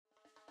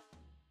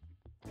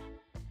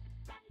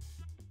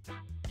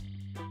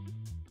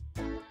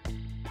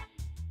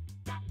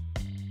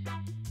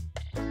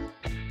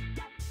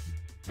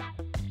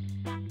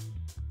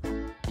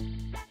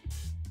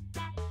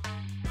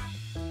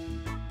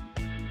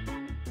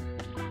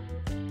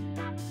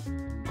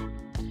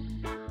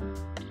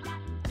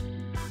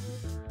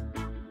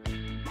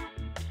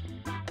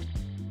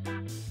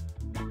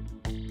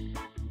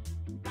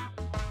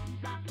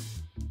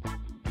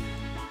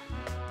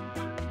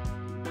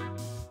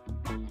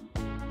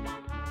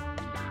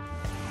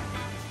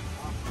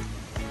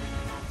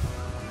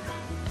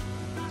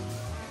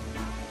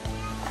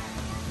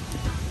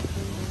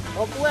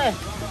Up where?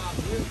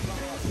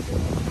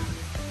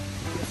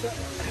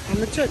 I'm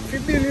going to check for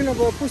bill, you know,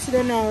 but pussy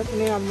there now, I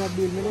have no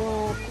bill. I don't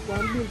want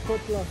one bill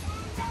cutlass.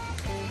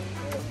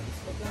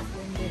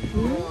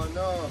 No.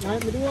 I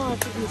don't want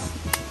this.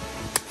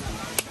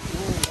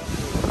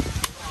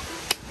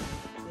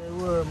 The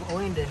worm, how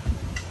in there?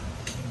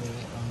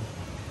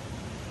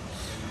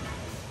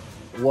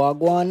 What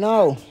go on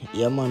now?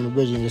 Yeah man, my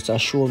brother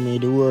just show me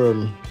the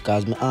worm.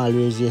 Cause me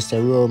always used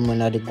to worm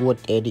when I the goat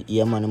head.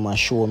 Yeah man, he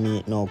show me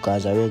it now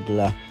cause I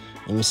regular.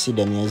 Let me see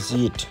them, you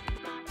see it.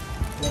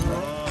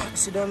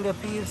 See them the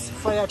peeps,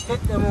 fire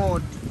take them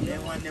out. Yeah,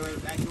 one day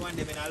like the one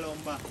they been a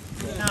lumber.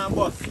 Nah,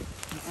 boss.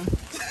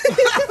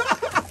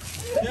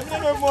 Them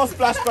never more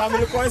splash pan me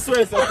the coin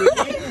sweat something.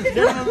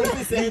 Them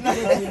never say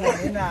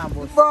nah,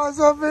 boss. Boss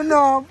up in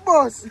now,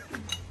 boss.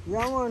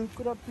 Yeah man,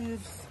 coulda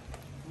peeps.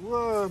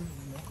 Worm.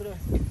 Coulda.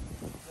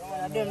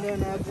 Yeah, them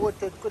then goat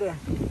head coulda.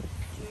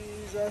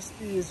 Jesus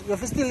peeps. You have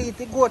to still eat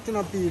the goat in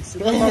a peeps.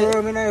 Remember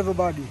worm in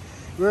everybody.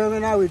 Worm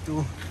in we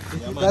too.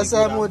 Yeah, that's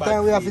why more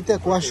time we have to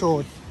take one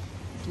shot.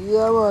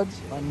 Yeah, man.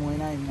 One more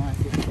in I'm not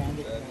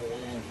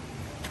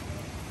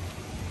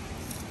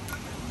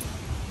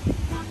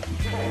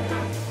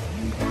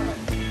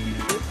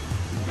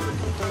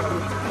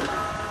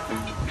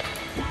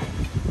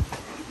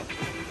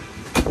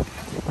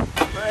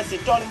Percy,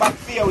 turn back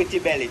for you with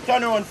your belly.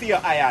 Turn around for your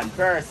iron,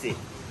 Percy.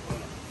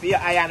 For your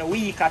iron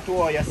weak at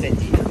all you set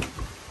in.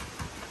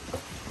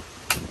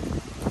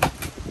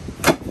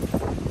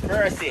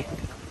 Percy.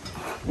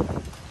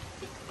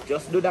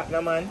 Just do that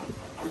now, man.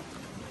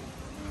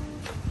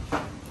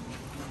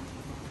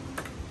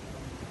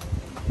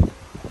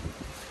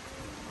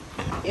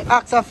 You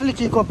ask a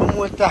flicky couple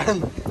more time.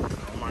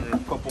 Man, a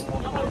couple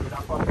more.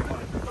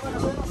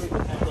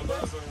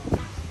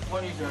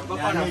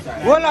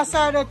 Go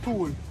aside the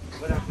tool.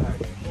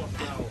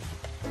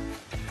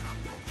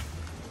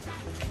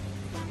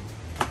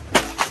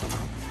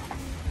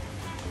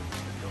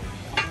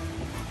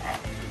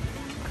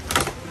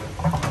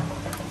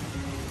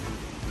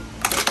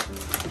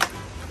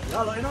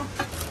 Hello, you know?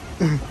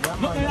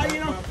 Look at that, you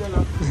know?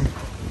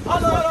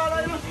 Hello,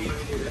 you know?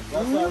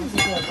 That's why I'm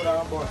sitting for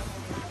that boss.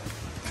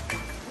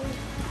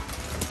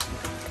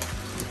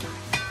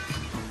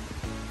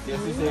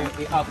 Yes, you say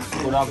the axe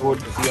could have good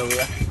to see over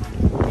here.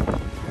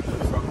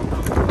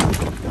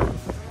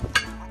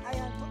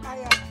 Iron to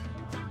iron.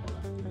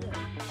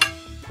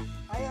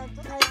 Iron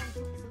to iron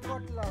to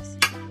cutlass.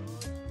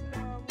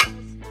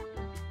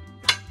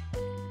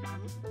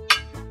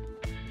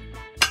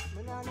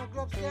 I no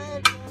gloves to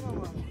help you, no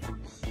man.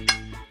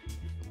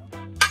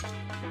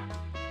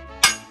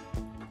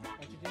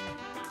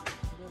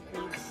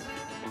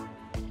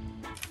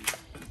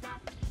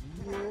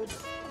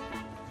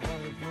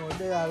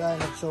 They are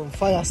line up some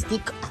fire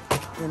stick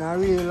in a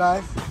real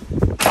life.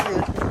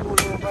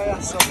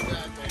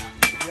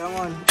 Yeah,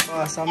 man,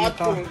 some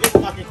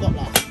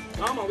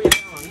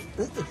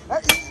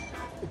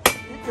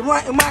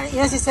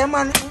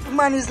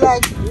man is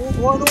like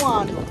one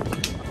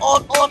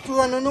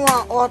outrun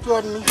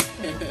me.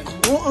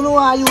 No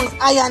one use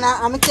iron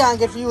and I can't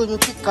get to use my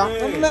picker.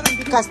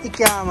 Picker stick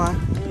here, man.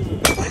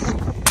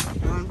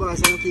 Man, boss,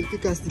 I don't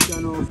picker stick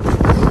here now.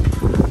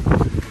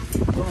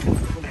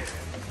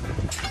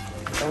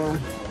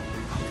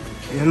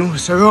 You know,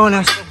 surround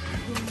us.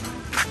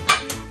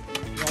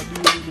 You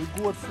do the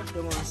goat foot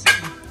them on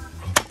something.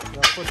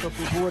 You cut up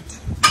the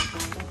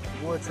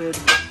goat head,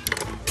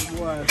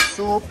 boil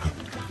soap.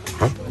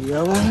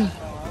 Yeah, man.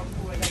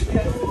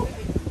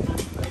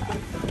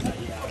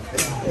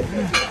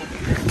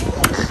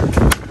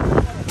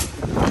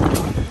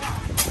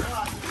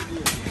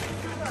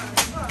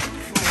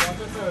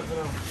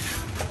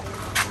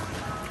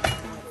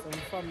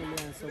 Family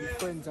and some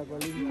friends are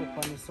going to link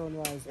up on the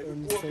sunrise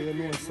and so you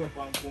know, so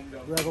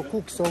we are going to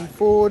cook some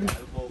food.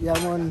 Yeah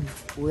man,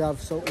 we have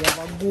a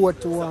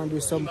goat, we want to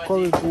do some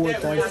curry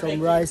goat and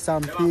some rice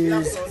and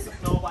peas.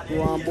 We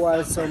want to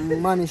boil some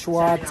manish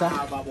water,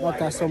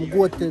 some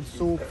goated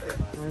soup.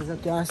 And as you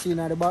can see in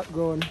the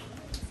background,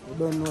 I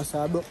don't know, so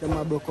I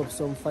broke up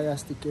some fire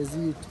stick as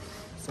it.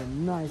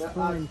 Some nice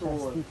planter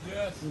stick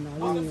in a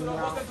rain.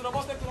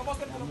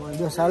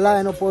 Just a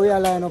line up where we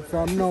line up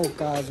from now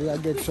because we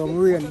get some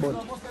rain, but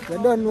we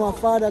don't know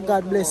Father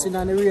God blessing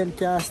and the rain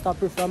can't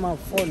stop it from having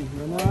fun.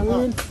 You know what I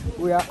mean?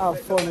 We have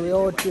fun, we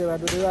out here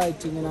and do the right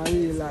thing in a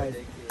real life.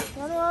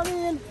 You know what I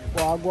mean?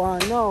 What go on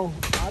now?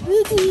 A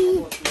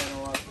biggie!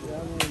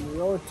 Yeah man,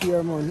 we out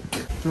here man.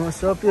 You know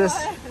so yes.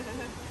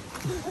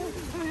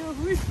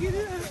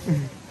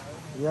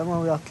 Yeah man,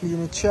 we are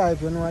cleaning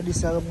tripe, you know this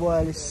is a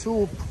boil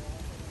soup.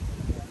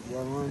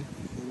 Yeah man,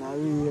 in a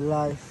real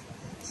life,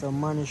 some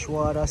manish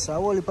water, so a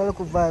whole heap of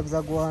little vibes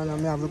are going on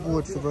and I have to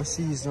go to go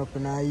season up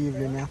in the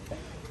evening. Yeah.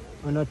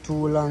 We're not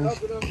too long,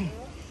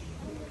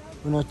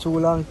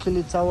 kill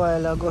it a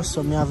while ago,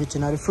 so I have it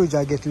in the fridge,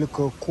 I get a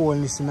little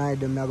coldness in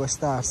them, I go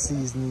start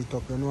seasoning it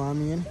up, you know what I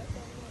mean?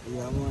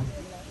 Yeah man,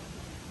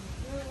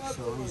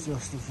 so it's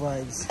just the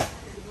vibes.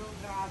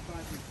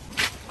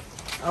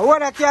 And what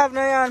that you have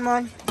now,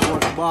 man?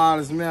 What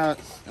balls me,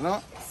 you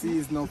know,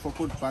 season now for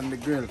put on the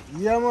grill.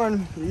 Yeah,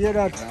 man. You hear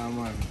that? Yeah,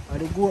 man.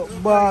 And the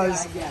goat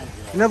balls.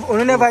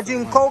 You never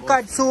drink cow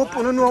cod soup.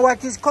 You know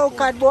what is cow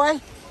cod, boy?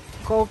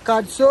 Cow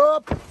cod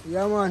soup.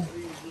 Yeah, man.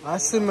 A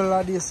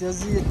similar this. You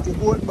see it, the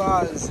goat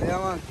balls. Yeah,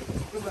 man.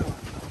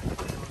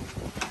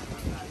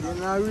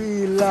 In a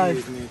real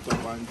life. Season it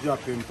up and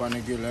drop him on the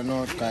grill, you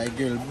know, because the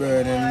grill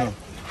burning now.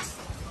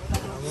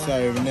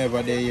 Sorry, we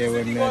never there here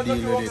when I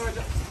deal with it.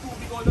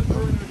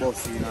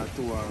 Bossy in a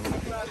 2 hours.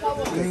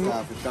 Take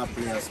off the top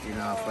layer skin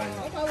off fire.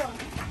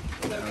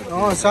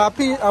 Oh, so I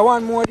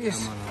want more of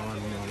this.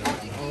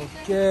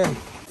 Okay.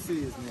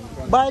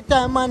 By the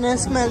time man they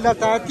smell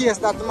that or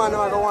taste that, man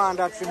I don't want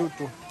that to do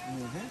too.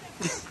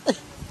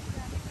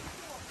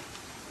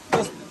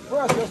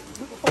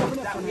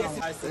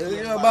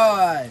 Yeah,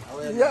 boy.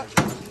 Yeah.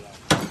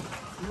 I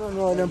don't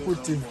know how them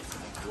put it.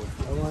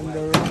 I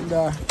wonder around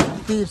there.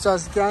 Peeps,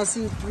 as you can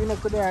see, we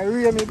not could have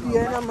rain it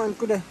here, no man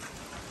could have.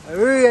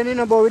 Rain, you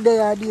know, but we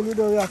there deal with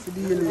it, we have to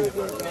deal with it.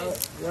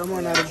 Yeah,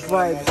 man, the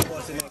vibe.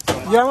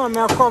 Yeah, man,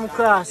 I come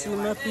across, see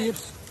my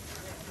peeps.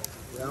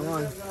 Yeah,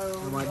 man,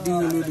 I'm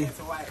deal with it.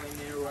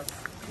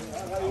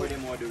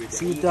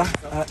 See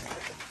that?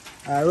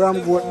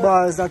 Ram goat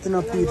balls that in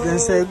a peeps, they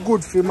say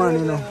good for man,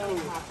 you know.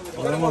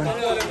 Yeah, man,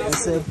 they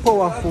say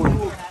powerful.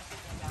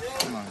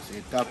 Come on,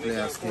 see, top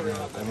layer skin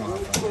now, come on.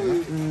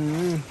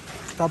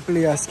 Top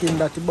layer skin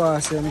that the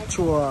boss them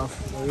chew off.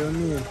 What do you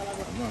mean?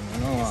 Man,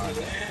 you don't want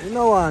that. You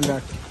don't want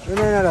that. You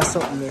don't know that's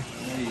something there.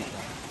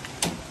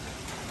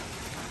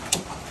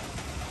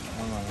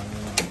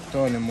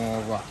 Turn him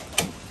over.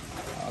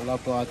 All the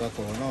part of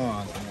town, no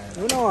want that.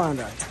 You don't want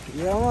that.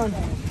 Yeah, man.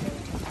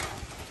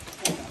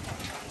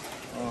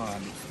 No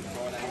want this.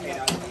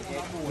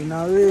 In a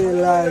real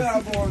life,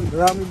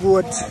 ram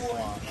goat.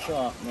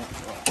 Sharp, no.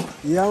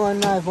 Yeah, man,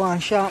 knife one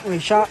sharp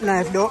with sharp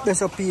knife. Don't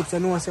mess up peeps. You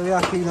know, so we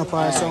are clean up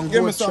our some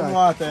give me goat some shot.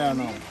 water here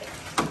now.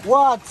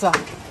 Water.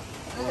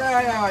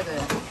 Yeah.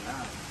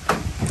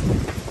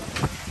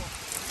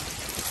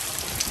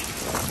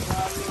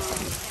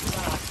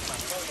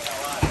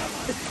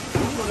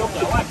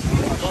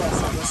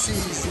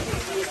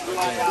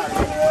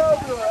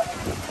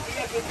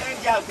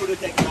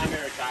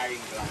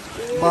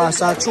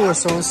 Boss, I throw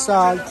some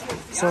salt,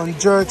 some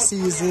jerk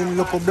season,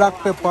 look of black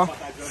pepper,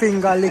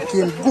 finger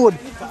licking, good.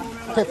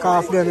 Peck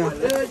off them.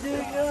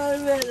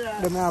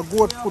 Them are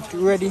goat foot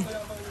ready.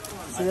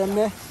 See them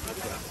there?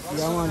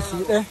 Yeah, man, see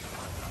it there?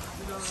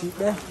 See it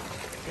there?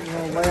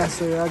 Over here,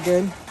 see it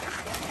again.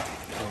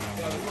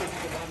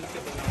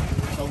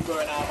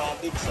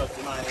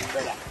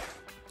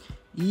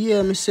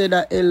 Yeah, me say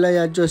that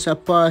Ella just a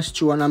pass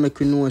through and I make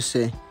you know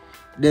say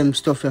them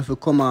stuff have to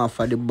come off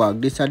of the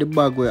bag. This is the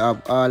bag where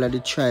have all of the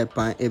tripe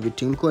and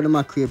everything. Look how them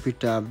a crepe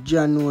it up.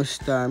 January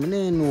star, I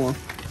don't know.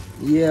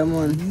 Yeah,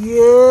 man.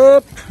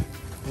 Yep.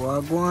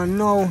 What going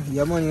now?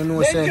 Yeah, man, you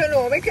know say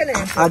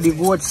I the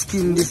goat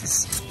skin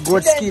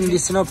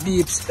this no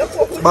peeps.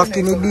 Back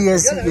in the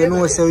days, you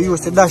know say we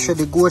used to dash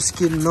the goat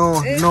skin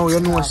now you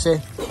know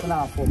say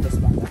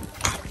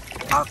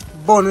a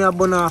bun we a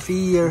bun off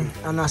here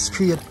and a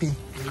straight pea.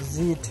 Is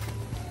it?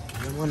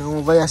 Yeah, man,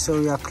 over here so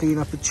we are clean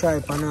up the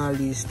tripe and all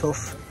these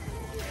stuff.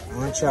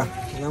 Watch out.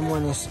 Yeah,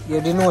 man,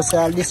 you didn't know say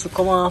all this will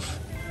come off.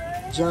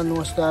 John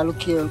no style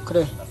look here, look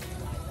there.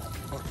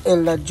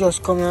 Ella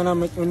just come here and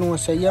make me know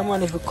say, yeah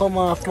man, if you come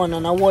off man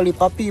and a whole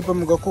heap of people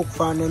I go cook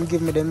for them,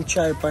 give me them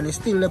tripe and it's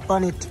still up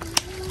on it.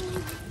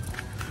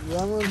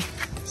 Yeah man,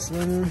 so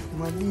I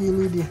deal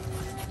with it.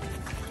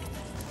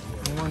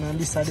 Yeah, man, and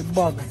this is the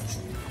bag.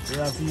 We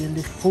have in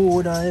the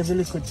food and every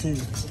little thing.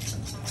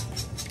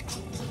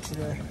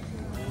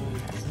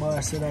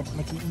 Boss said that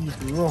make it eat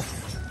rough.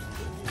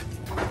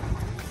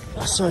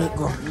 That's how it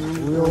go. We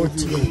out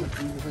here.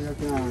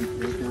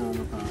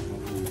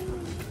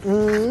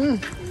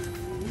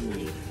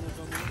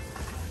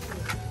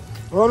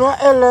 We don't know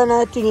Ella and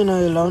I think in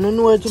Ella. We don't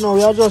know it, you know.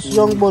 We are just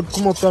young but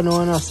come up here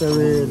now and I say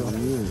we, you know.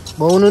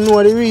 But we don't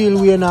know the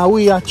real way now.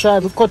 We are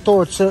trying to cut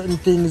out certain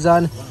things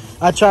and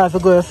I try to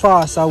go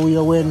faster way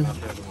when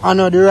I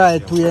know the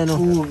right way, you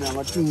know.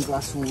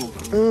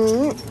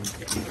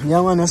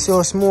 Yeah, man, you see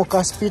how smoke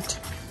a spit.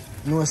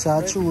 No, say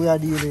I true we are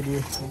dealing with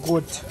the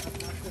goat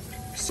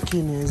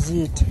skin, is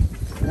it?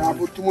 Yeah,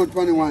 put too much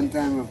money one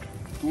time.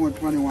 Too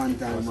much money one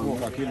time.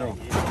 Smoke a kilo.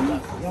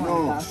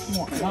 No. Too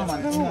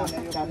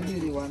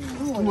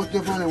much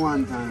money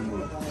one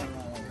time.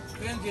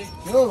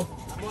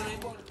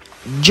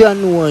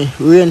 January,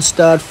 rain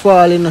start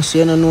falling, so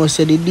you know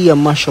say the day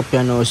mash up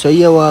you know. So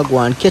here we go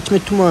and catch me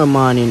tomorrow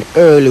morning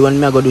early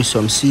when I go do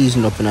some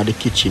season up in the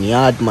kitchen,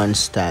 yard man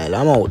style.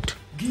 I'm out.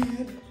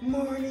 Good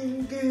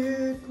morning,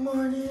 good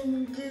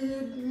morning,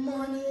 good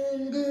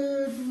morning,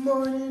 good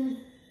morning.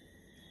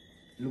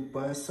 Look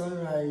by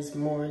sunrise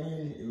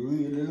morning, it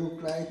really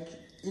look like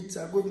it's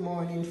a good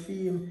morning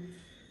film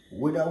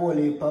with a whole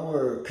heap of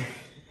work.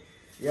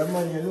 Yeah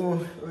man, you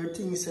know,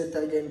 everything set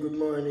again, good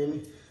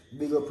morning.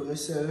 Big up on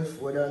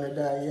yourself, whether on a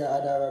die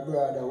yard or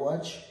abroad or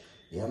watch.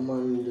 Yeah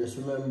man, just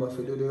remember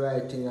to do the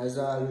right thing as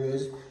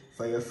always. If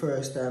For your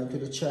first time to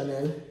the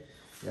channel,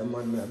 yeah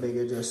man, I beg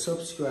you just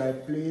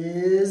subscribe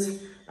please,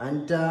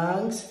 and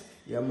thanks.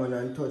 Yeah man,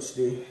 and touch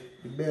the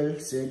bell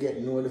so you get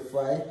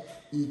notified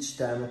each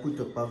time I put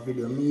up a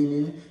video,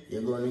 meaning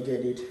you're gonna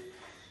get it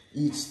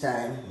each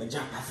time I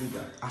drop a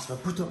video. As I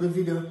put up a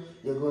video,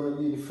 you're gonna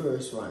be the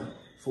first one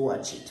to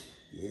watch it.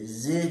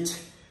 Is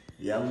it?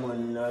 Yeah man,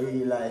 in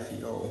real life,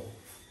 yo.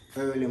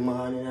 Early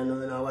morning, I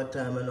don't know what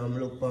time I know I'm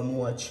looking for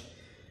watch.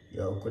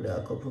 Yo, could have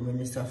a couple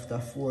minutes after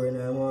 4 in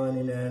the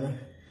morning, man.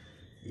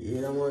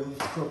 Yeah man,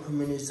 couple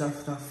minutes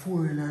after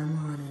 4 in the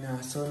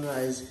morning,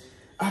 sunrise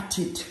at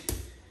it.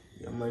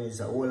 Yeah man, it's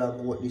all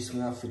about this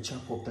man have to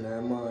chop up in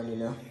the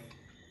morning,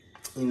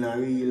 in a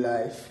real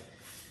life.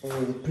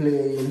 And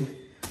playing,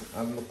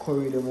 I'm gonna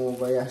curry them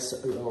over here, so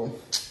yo.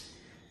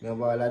 I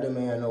have all of them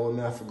here now,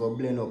 I have to go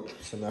blend up.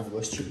 So I have to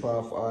go strip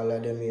off all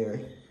of them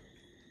here.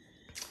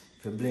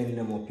 If you blend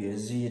them up, you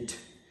see it.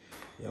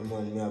 Yeah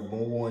man, I have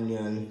my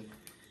onion.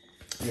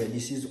 Yeah,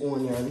 this is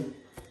onion.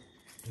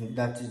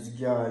 That is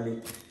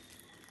garlic.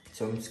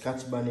 Some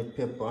scotch bonnet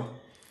pepper.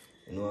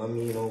 You know what I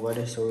mean? Over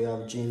there, so we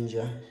have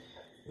ginger.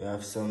 We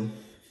have some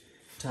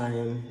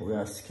thyme. We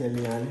have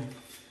scallion.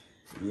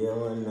 Yeah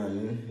man,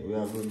 and we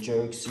have the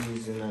jerk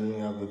season and we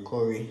have the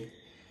curry.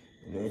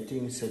 You know,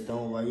 things set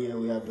over here,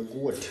 we have the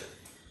goat.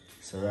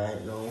 So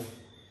right now,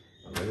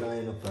 I'm gonna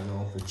line up and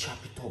now to chop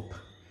it up.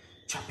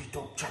 Chop it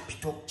up, chop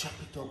it up, chop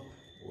it up.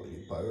 Only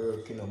by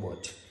working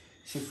about.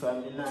 See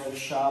from the knife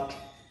sharp.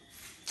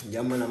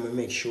 Yeah man, I'm gonna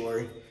make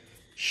sure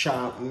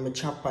sharp, I'm gonna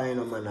chop in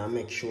them and I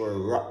make sure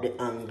wrap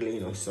the angle, you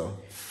know, so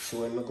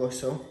when I go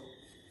so,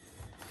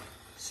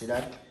 see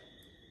that?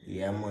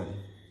 Yeah man,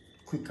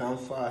 quick and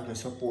fast, I'm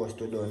supposed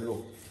to do,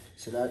 look.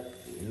 See that?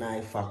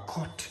 Knife a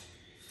cut.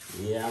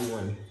 Yeah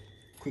man,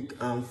 quick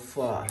and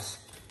fast.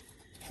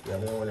 Yeah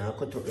man, when I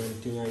cut up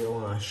anything you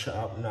want a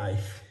sharp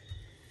knife.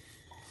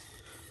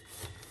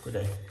 Could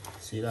I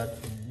see that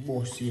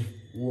bossy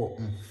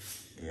open?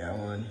 Yeah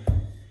man,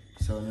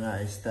 so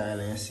nice style,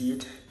 and you see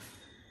it.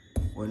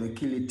 When we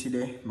kill it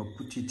today, I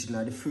put it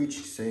in the fridge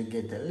so you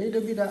get a little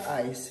bit of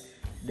ice.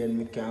 Then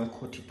we can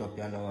cut it up,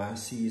 you know, and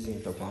season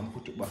it up and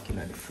put it back in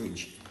the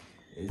fridge.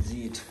 You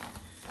see it?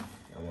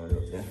 I want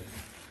look there.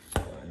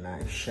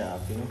 Nice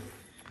sharp, you know.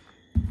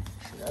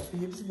 See that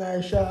peeps,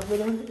 nice sharp, you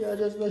know. Yeah,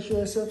 just make sure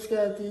you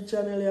subscribe to the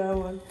channel, yeah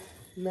man.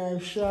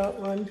 Nice sharp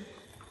one.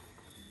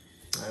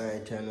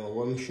 Alright, I know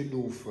what we should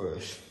do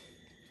first.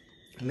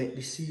 Make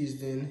the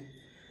seasoning.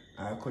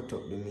 I cut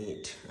up the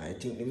meat. I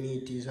think the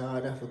meat is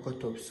harder to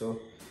cut up,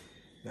 so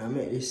I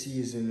make the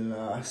season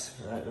last.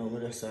 Right now, I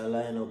just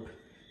line up,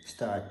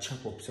 start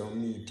chop up some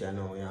meat, you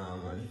know, yeah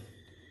man.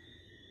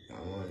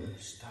 Yeah man,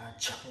 start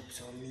chop up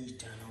some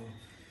meat,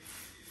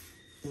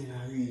 you know, in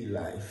a real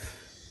life.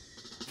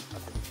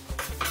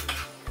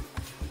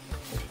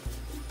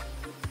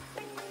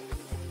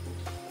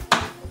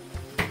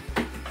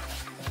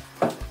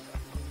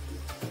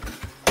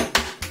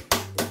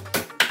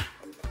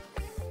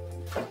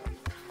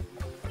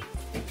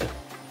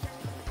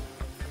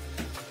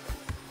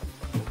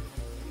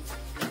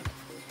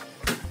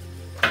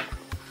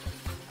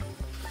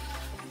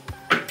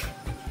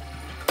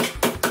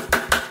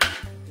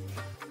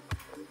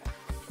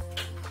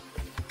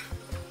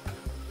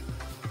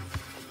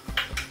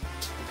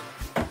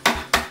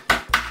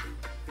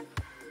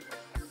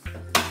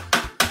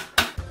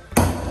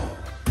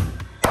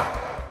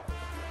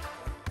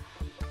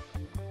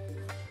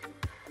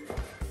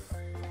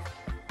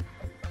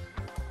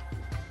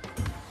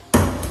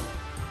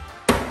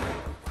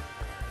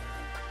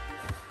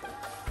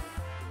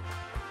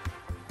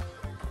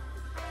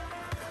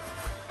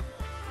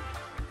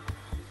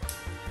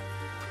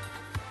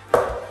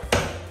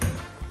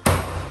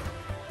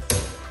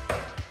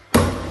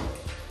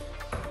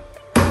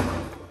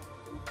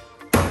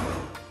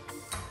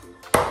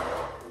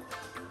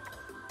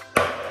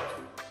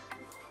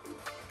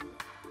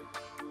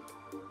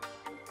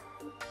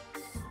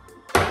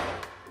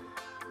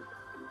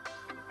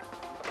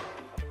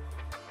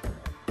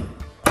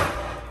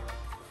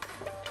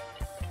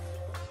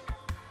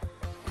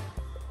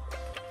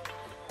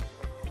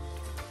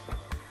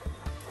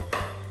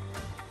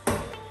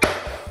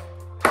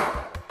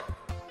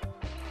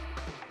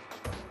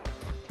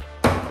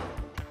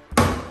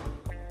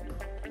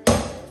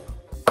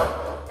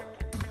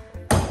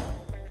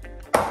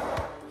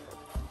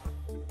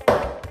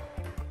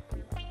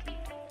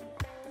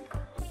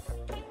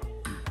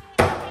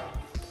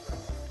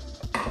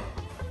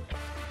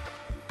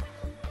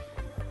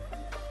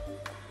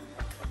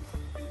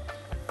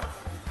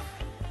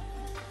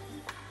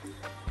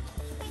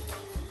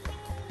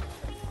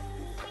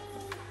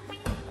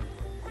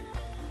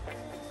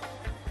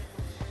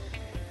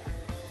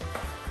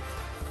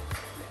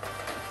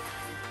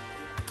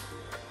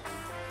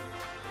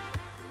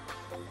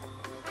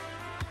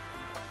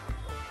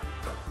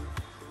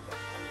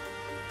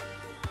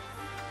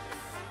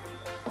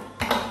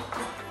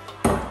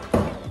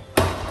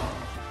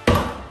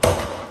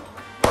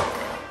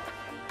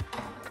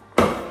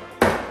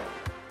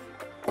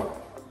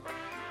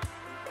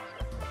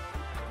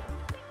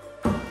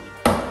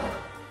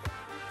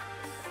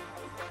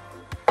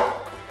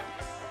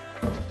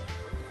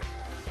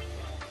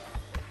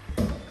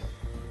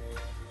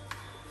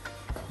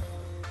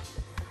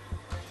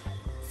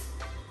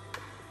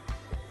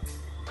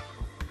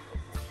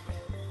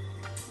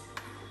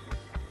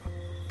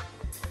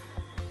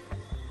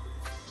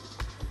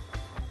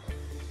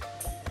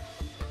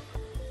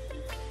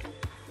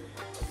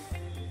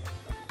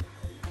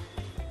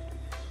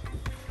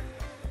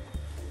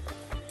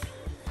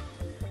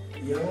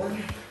 Yeah, man.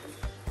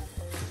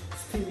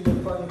 Still the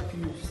pan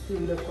piece,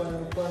 still the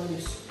pan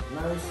this.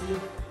 Nicely.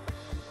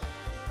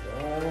 I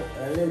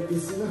like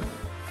this, you know.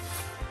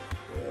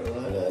 Yeah,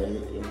 man, I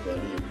like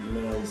it.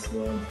 Nice,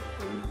 man.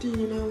 Everything,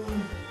 you know,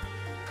 man.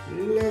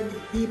 Leg,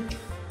 hip,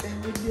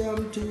 every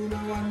damn thing, you know,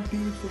 one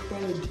piece for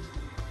pan.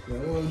 Yeah,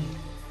 man.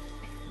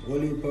 All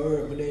heap of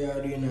work they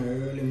are doing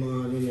early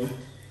morning, you know.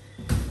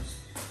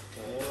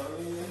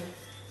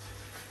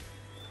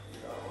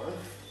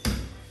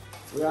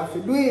 We have to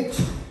do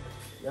it.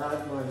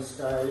 Yardman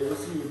style, you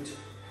see it.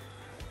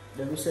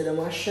 Them say them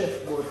a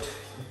chef, but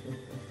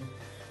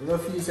you don't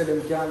feel say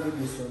them can't do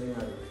this one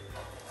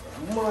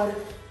here. Mad,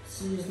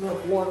 season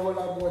up one whole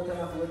of boat and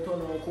have to turn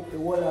and cook the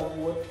whole of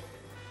boat.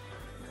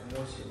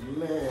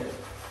 Man,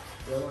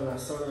 they want a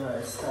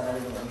sunrise style,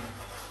 man.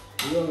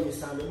 The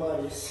youngest and the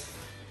baddest.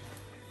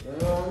 You know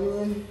what I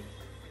mean?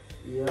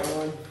 Yeah,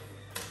 man.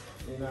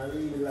 In a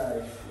real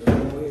life, you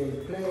know, we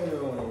ain't playing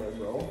around here,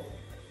 bro.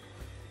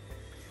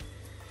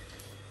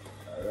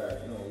 Alright,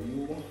 now you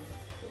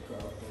look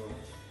out for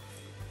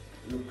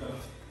look at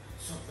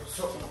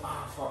something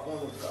off for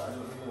one because I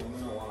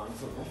don't want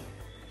to.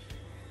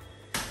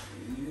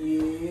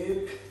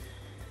 Yep.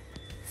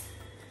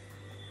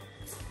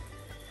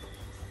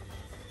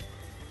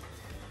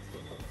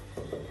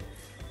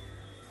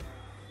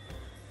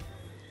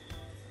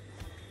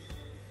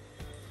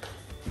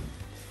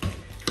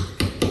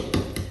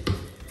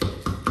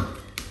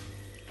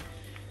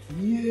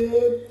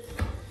 Yep.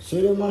 So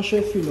the my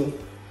chef, you know.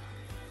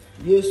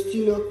 You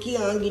still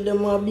can't give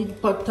them a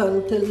big pot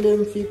and tell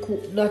them to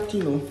cook that,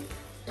 you know.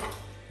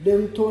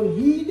 Them turn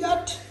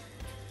idiot,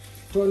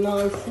 turn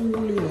all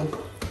fool, you know.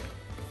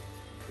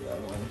 Yeah,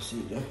 man,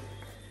 see them.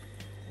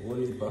 Whole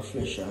heap of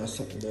flesh and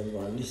something them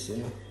on this, you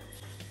know.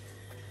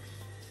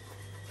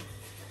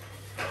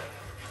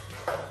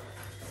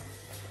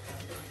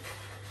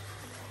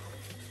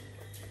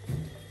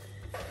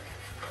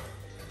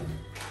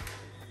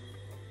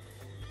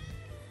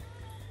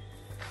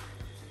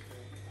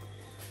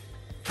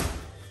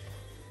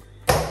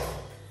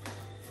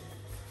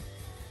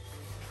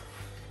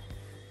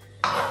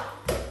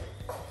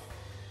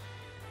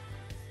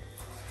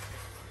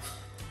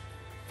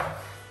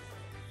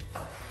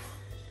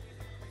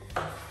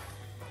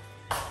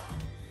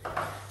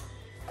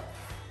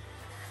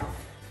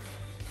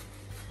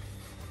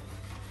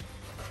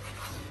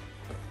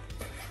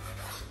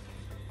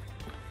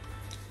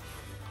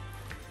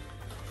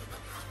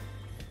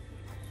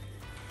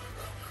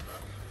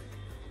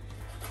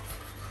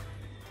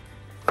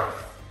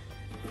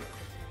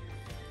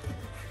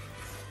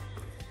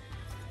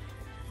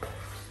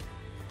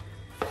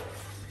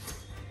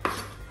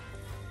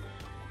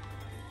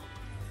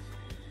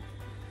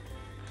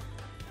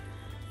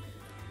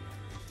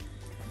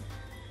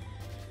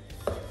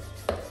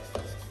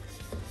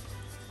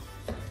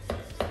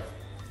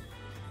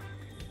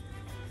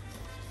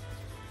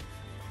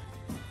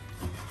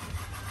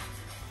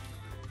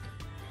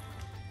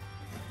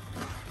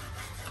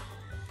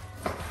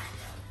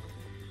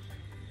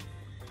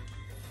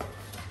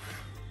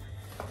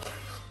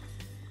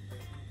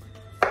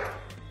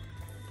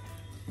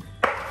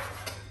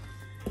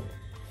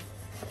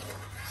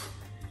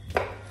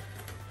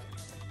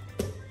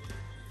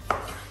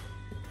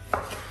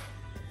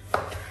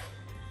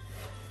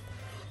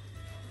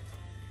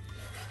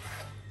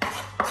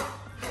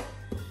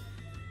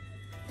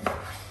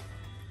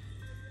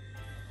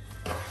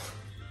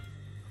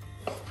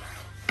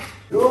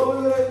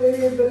 Don't let me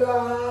live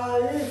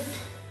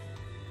life.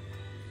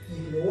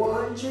 If you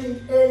want to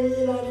drink any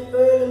in the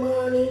early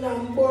morning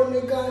and burn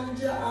the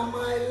ganja of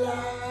my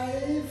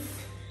life.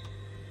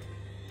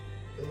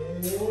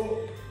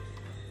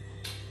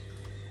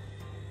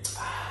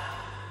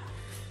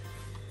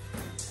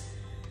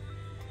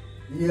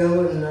 Yeah,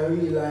 man, in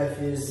real life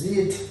is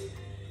it.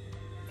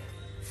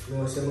 You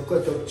know, so I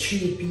cut up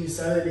 3 pieces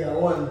already and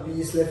 1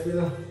 piece left, you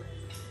know.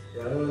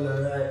 You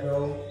know, right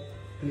now.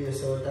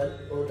 Place out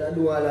that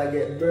do all I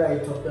get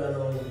bright up there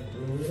now.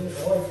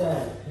 All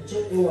time.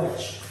 Check the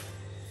watch.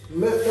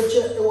 Make me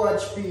check the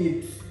watch,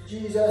 peeps.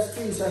 Jesus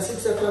peace at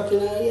 6 o'clock in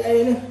the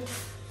evening.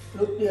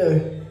 Look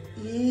there.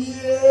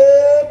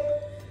 Yep.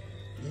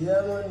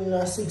 Yeah, man,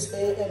 at 6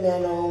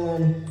 a.m. now,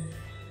 man.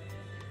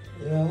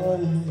 Yeah,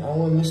 man. And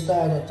when we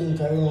start, I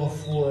think around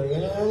 4. You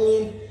know what I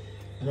mean?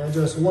 And there's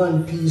just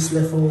 1 piece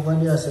left over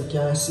there so you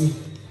can see.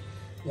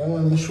 Yeah,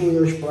 man, me show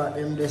you which part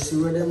them they see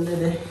where them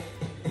there.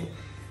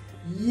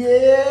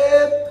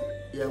 Yep.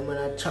 Yeah, man,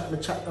 I chop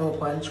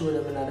up and show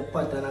them in the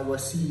pot and I go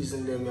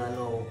season them, you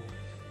know.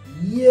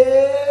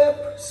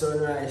 Yep.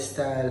 Sunrise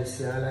style.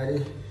 See, all of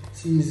the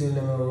season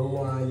them we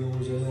want to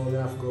use, you know, we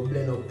have to go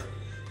blend up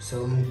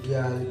some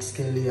garlic,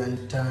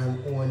 scallion, thyme,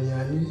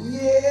 onion.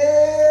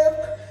 Yep.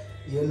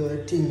 You know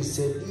the thing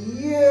said,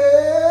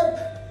 yep.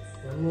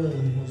 Yeah,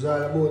 man, it's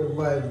all about the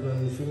vibe,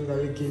 man. Finger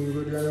licking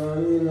good, you know what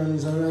I mean?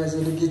 And sunrise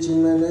in the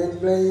kitchen, man, ain't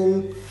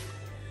playing.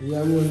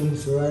 Yeah, man,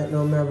 so right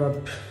now I have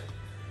a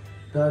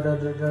the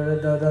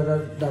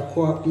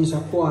piece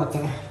of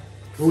quarter.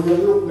 Who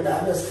don't look with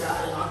that, just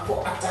call him a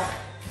quarter.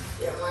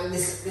 Yeah man,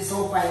 this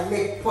hope I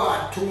make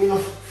part 2, you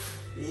know.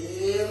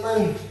 Yeah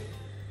man.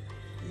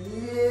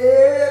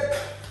 Yep.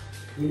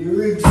 With the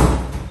ribs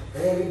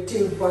and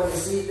everything on the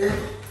seat there.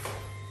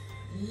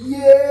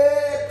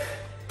 Yep.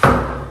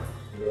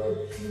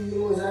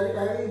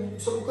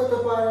 Some cut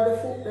up out of the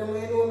foot, then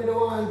you know me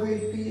don't want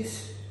grilled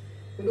piece.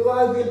 You don't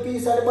want grilled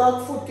piece of the back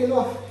foot, you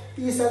know.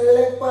 Piece of the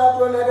leg part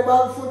one of the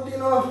back foot, you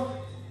know.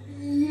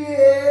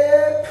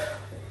 Yep.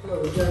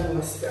 Now John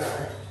must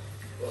start.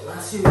 Well,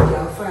 let's see if we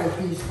can find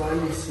piece for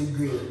this to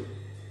grill.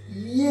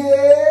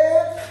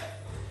 Yep.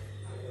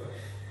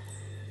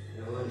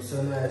 So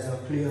nice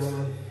and play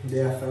on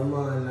there for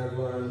man I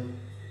go and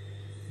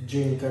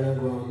drink and I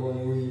go and burn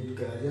weed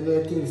because you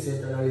know things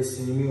that and I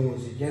listen to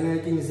music. You know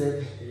things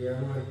that yeah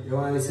man, you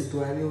want to listen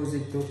to our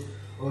music too?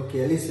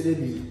 Okay, listen to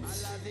the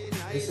beats.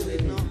 Listen to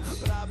the beats.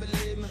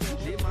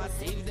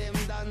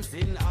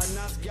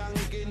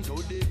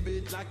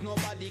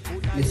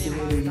 Listen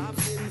to the beats.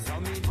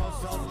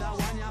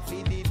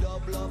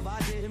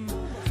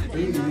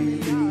 Really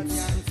beats.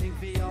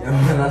 Yeah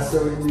man, that's how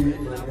we do it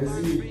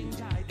man,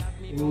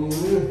 you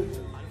see?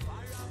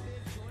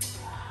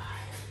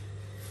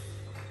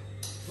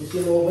 Put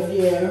him over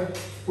there,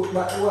 put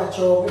back the watch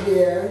over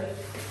there.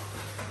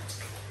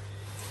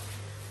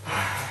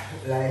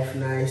 Life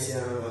nice,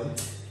 yeah man.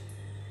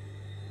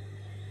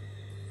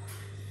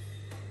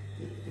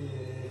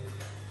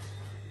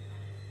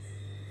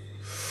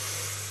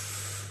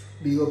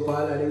 Big up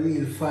all of the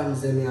real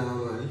fans them, yeah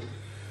man.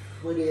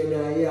 But they in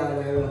the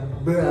yard are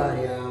broad,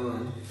 yeah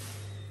man.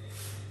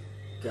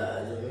 Cause I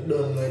don't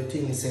know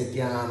things set,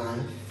 yeah man.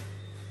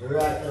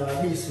 Right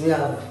now this we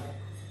have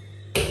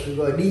to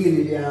go deal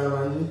with, yeah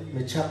man.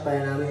 My chopper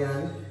in my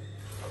hand.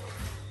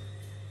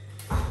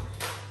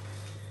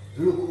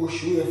 Look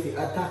which way if you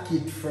attack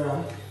it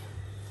from.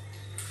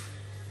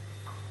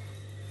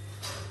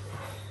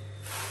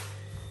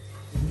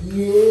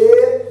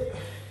 Yep.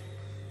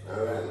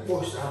 Alright,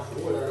 bust off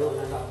all around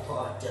that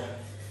part, yeah.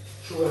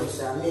 Show them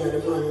say me and the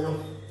man, you know.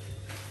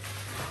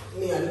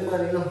 Me and the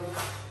man, you know.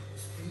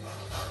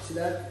 See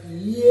that?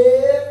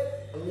 Yep.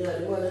 Me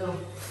and the man, you know.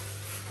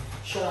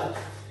 Short,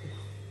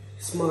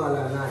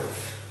 smaller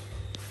knife.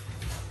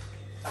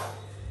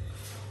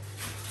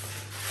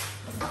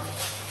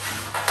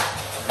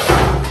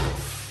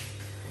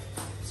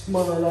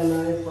 Smaller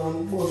knife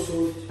and bust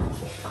out.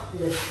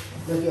 Yeah,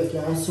 like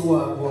you can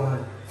swap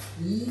one.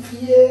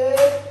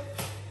 Yeah.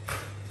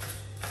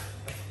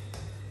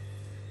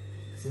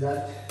 See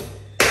that?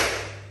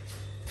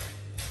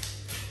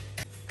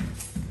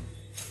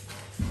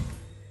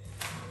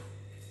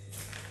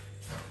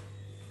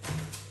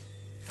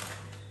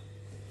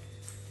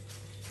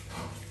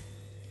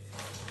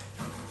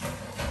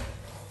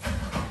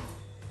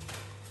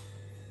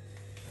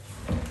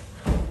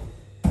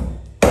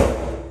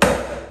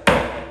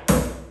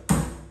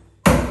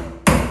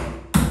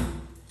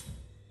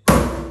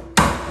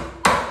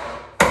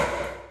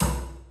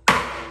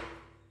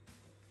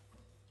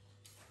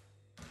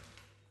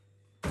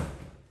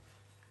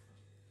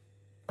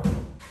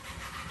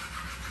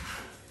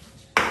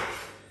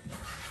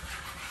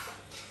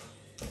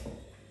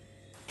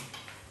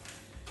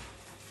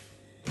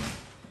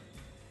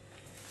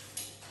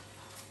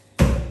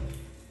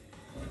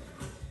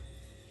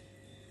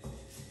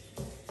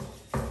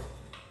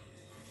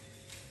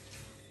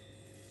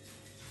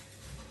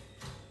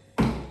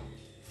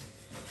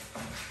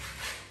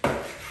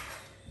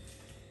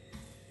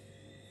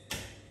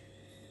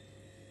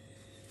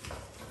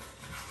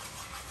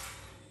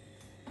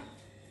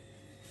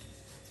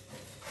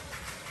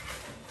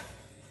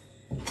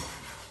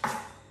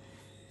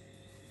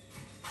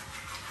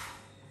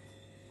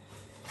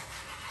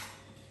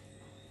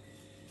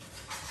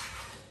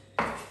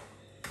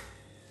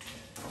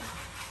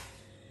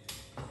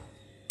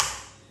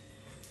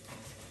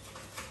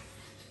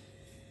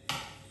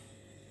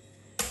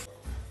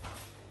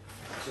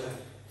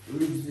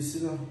 Ribs this,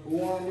 you know. Who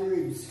want the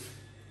ribs?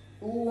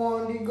 Who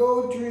want the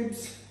goat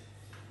ribs?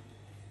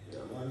 Yeah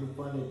man, look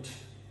on it.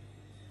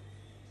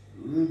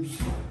 Ribs.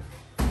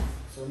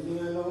 So me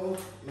and now,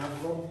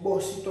 I'm going to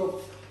bust it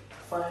up.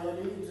 Find the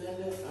ribs in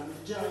there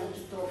and joint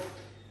it up.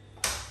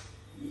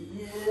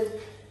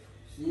 Yep.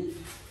 See?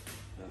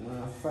 I'm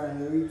going to find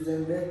the ribs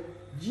in there.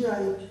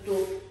 Joint it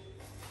up.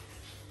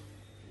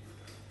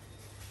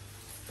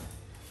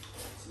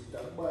 See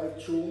that bite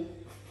through.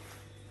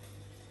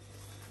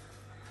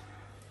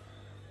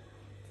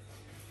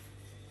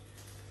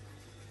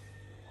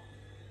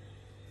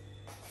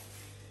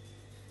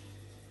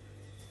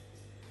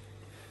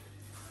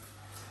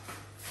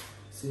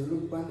 So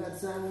look on that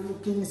side,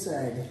 look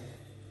inside.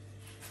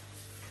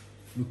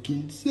 Look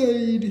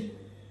inside.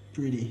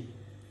 Pretty.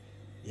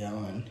 Yeah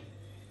man.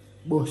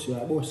 Boss you,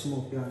 boss him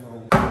up here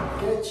now.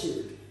 Catch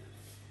it.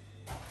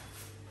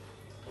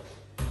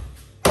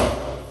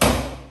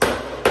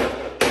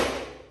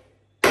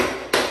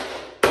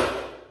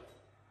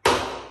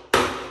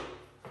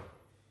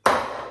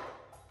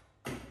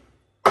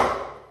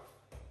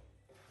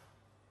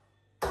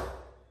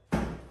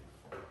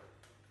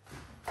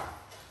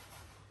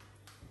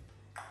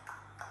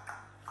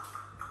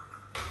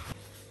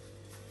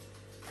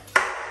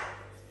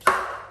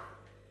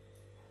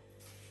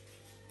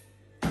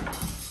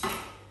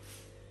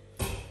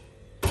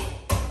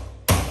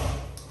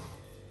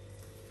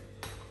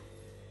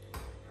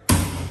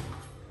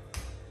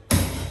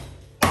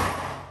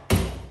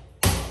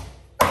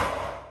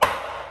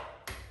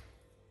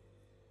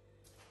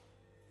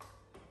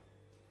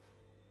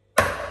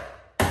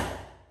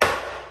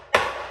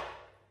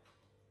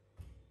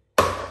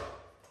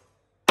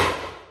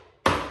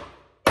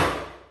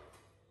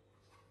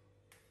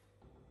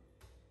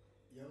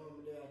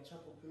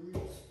 chop up the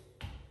ribs.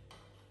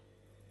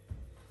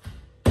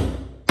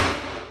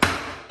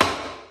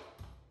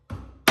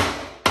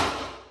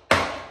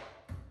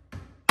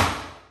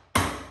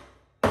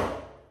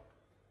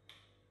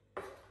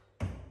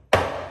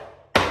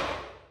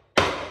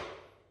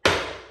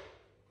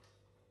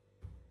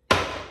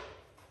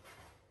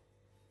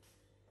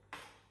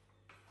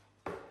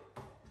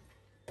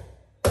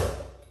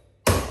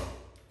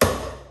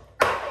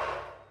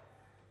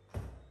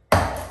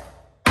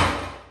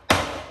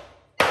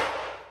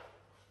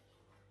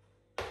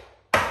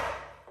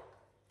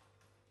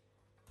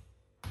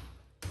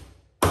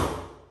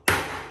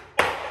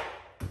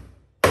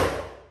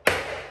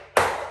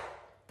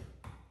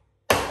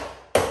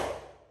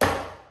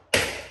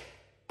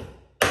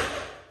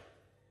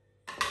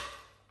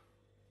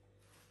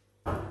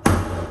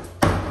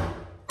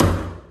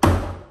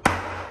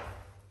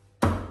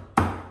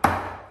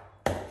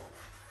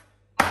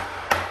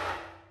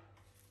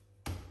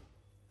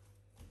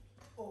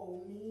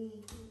 Oh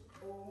me,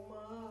 oh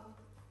ma.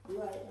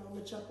 Right now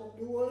I chop up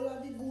the whole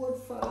of the goat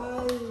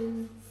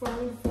fine,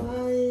 fine,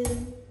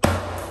 fine.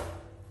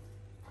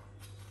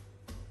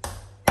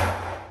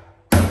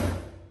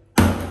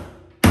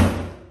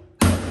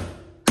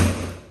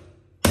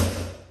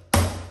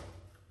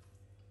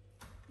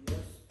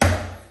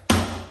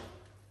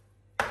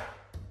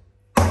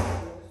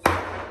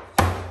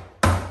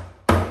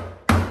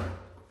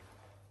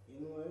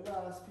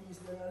 Last piece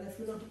then I left,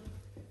 you know.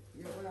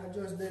 Yeah, when I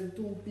just them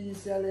 2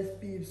 pieces I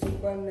left peeps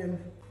up on them.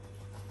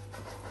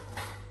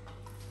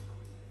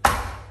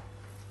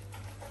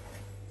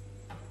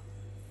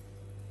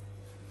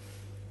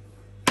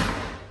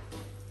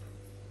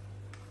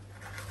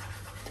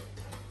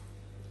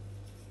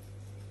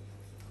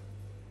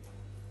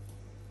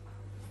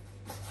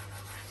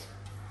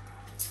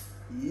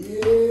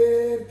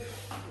 Yep,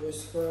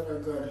 yes, Father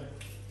God.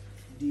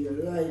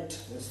 Daylight,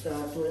 I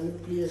start when the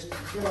place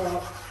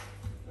dark.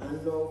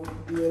 And now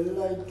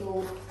daylight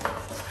out.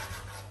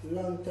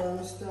 Long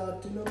time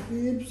starting up,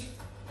 peeps.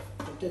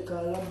 I take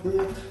all a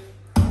break.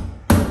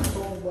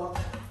 Come back.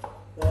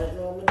 Right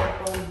now I'm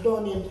up and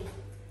done it.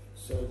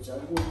 So it's a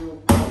good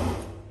look.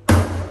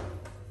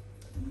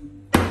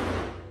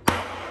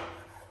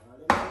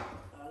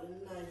 All the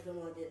knife them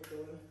I get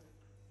done.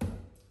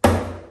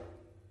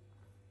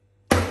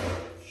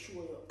 Show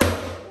you how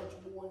much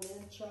bone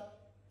they chop.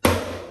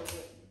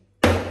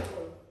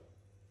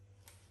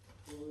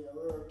 So we are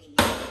working.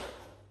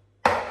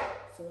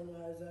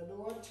 Sunrise I do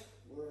what?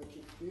 Work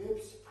it,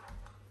 peeps.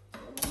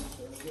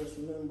 So just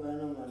remember,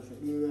 man, to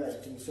do the right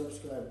thing,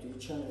 subscribe to the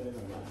channel,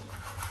 man.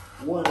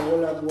 One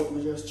whole of goat,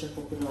 we just check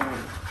up in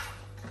man.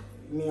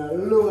 Me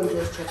alone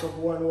just check up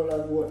one whole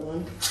of goat,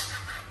 man.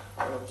 I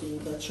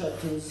think the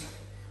chattings.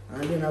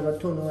 And then have a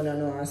ton on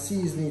and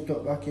season it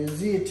up back in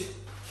it.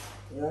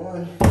 Yeah,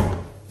 man.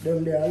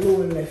 Them they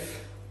alone left.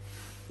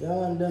 Yeah,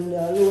 man, them they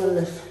alone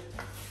left.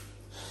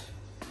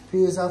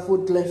 Piece of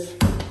foot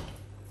left.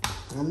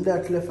 And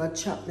that left I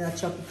chop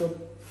it up.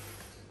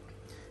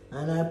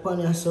 And I pan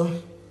here so.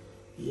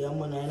 Yeah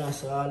man, I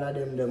saw all of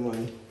them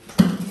man.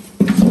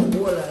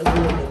 So all I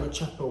do them I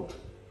chop up.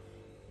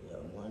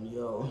 Yeah man,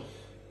 yo.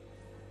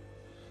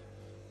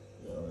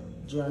 Yo,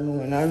 John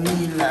when I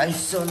realize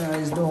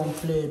Sunrise don't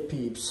play,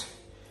 peeps.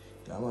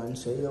 Yeah man,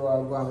 so here I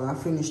go. I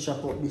finish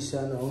chop up this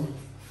here now.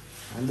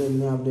 And then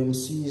we have them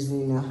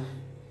seasoning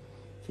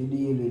to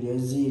deal with your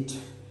zit.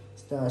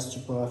 Start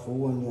strip off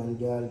for onion,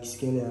 garlic,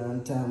 skeleton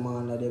and thyme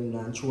under them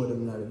and throw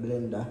them in the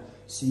blender.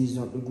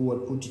 Season up the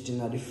goat, put it in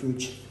the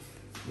fridge.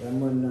 Yeah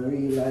man, a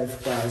real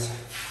life cause.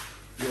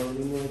 Yo,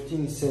 the more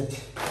things set.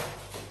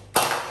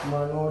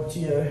 Man out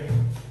here,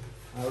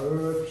 I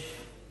work,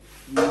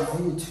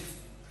 use it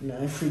in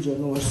the fridge, you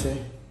know, say.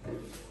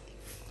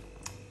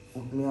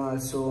 Me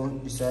also,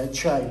 this is a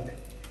tripe.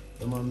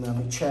 The man, I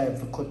have a tripe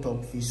to cut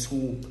up for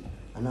soup.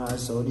 And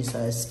also, this is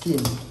a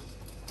skin.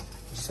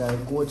 This is a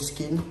goat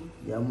skin.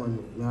 Yeah man,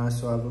 I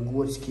also have a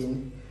goat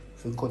skin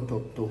for cut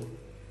up too.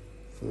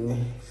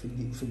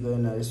 For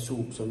going at the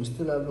soup. So I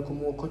still have a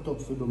more cut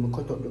up for them. I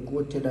cut up the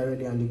goat head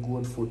already and the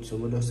goat foot. So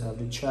we just have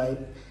the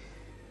tripe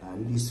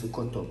and this we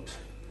cut up.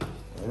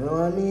 You know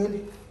what I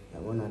mean? I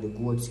want the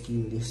goat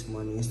skin this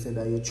man. Instead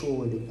of you throw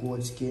away the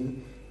goat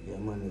skin, yeah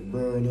man, you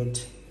burn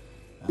it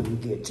and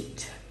get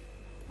it.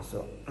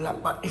 So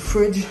lock back the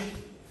fridge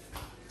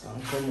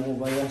and come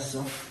over here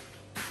so.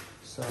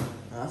 So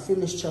I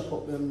finish chop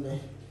up them there.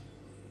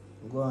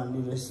 Go and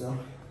do this so.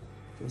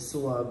 You see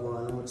what I go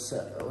on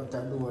outside, what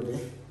I do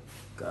there.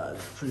 God,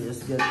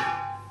 please get.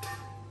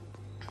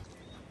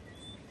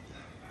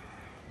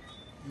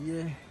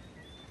 Yeah.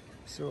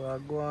 So I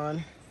go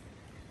on.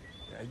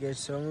 I get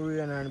some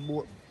rain and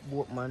boat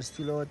man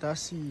still out at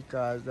sea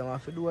cause them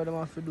have to do what them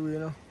have to do, you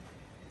know.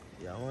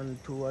 Yeah, 1,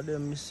 2 of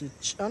them miss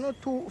it. I know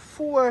 2,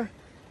 4.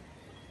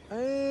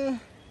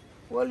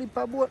 Well, if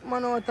a boat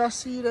man out at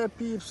sea there,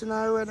 peeps in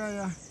the weather,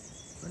 yeah.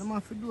 What them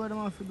have to do, what them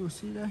have to do,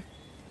 see there?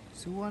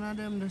 See one of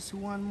them, there, see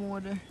one more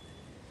there.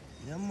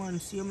 Yeah man,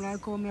 same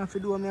like how me have to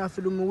do,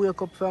 me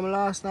wake up from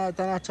last night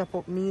and I chop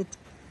up meat.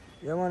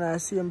 Yeah man, I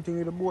same thing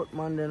with the boat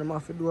man, then I'm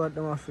have to do what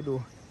them have to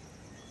do.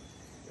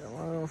 Yeah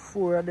man,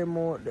 4 of them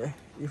out there,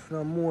 if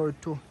not more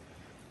too.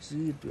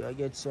 See it, I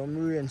get some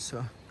rain,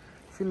 so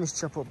finish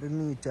chop up the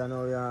meat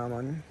now, yeah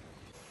man.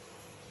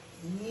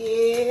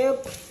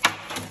 Yep.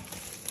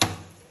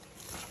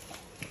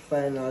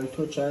 Final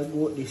touch, I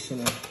got this, you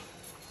know.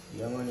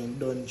 Yeah man, I'm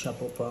done chop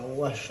up and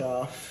wash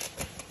off.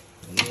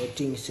 And I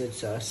think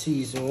it's a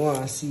season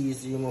 1,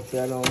 season him up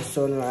here now,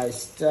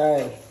 Sunrise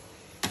style.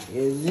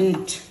 Is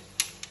it?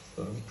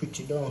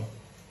 Pretty down.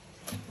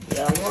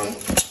 Yeah man.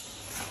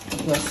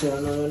 That's it, I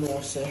know,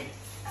 say.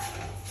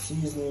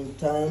 Seasoning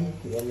time.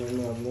 Yeah man,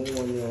 I have more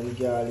onion,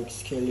 garlic,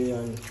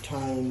 scallion,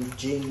 thyme,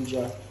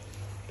 ginger,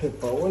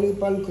 pepper. Only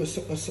palco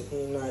something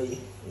in there.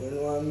 You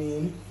know what I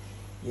mean?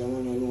 Yeah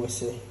man, I know,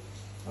 say.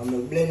 I'm a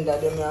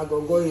blender, them I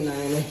go in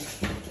there.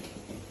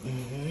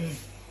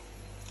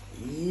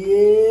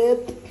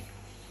 Yep.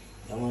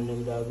 I want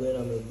them that go in a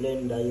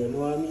blender, you know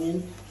what I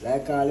mean?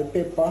 Like all the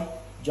pepper,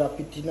 drop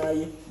it in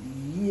there.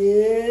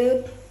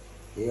 Yep.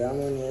 Yeah,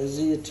 man, you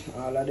see it.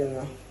 All of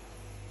them.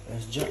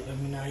 Let's drop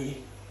them in there.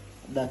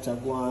 That's a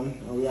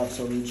one. And we have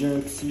some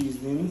jerk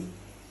seasoning.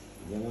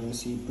 You want to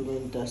see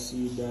pimento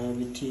seed and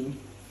everything.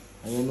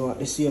 And you know at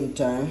the same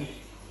time,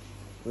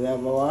 we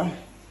have our.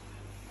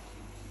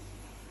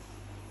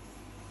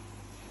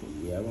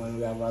 Yeah, man,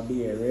 we have a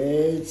beer,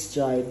 red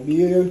stripe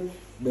beer.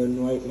 Don't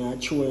know it now,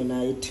 chewing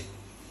it.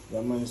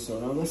 Yeah, man, so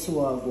I'm going to see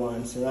what I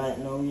want. So right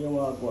now, we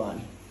walk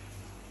one.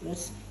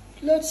 Let's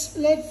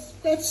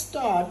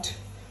start.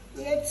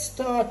 Let's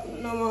start,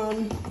 no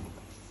man.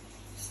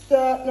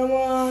 Start, no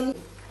man.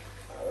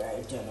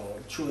 Alright, you know,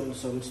 throwing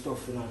some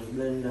stuff in the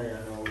blender,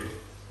 you know.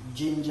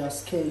 Ginger,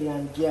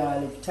 scallion,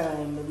 garlic,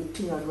 thyme,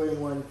 everything I go in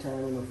one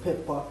time, you know,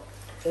 pepper,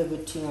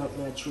 everything I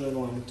throw in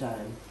one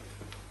time.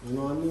 You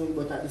know what I mean?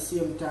 But at the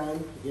same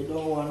time, you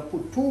don't want to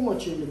put too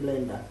much in the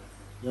blender.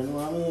 You know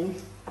what I mean?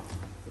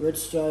 Red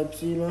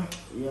stripes, you know?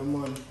 Yeah,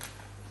 man.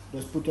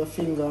 Just put your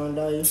finger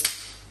under it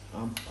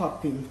and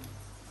pop him.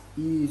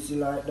 Easy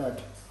like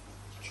that.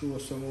 Throw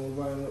some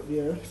over up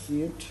there.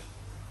 See it?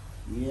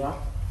 Yeah.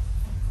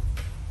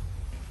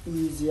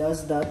 Easy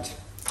as that.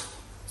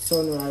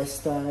 Sunrise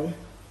style.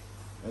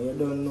 And you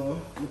don't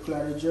know. Look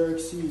like the jerk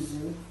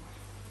season.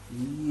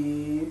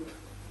 Yep.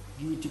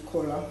 Beauty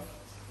color.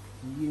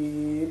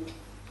 Yep.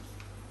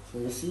 So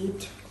you see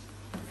it?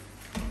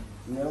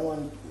 Now I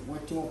want to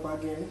wet him up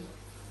again.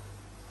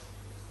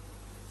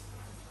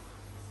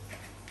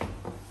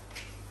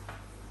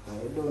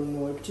 I don't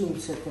know what thing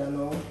set here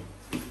now.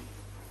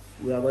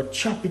 We have to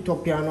chop it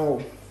up here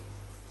now.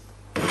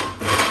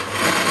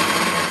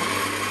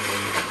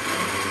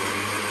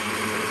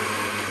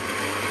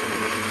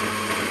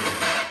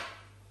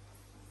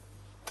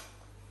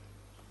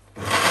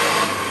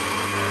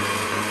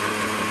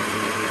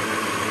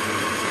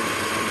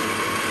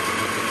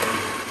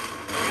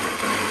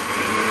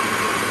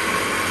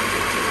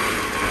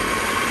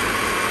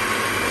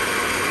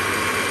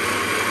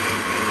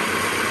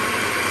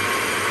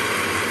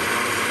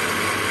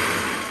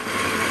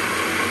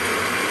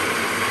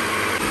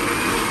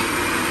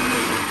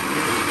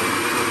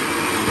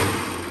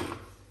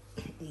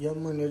 Yeah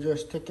man, you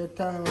just take your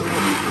time and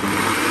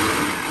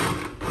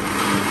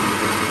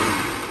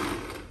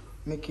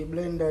make your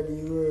blender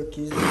the work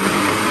easy.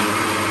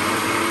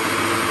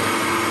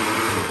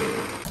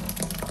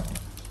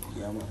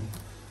 Yeah man,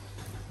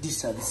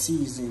 this is the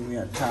season we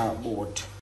are talking about.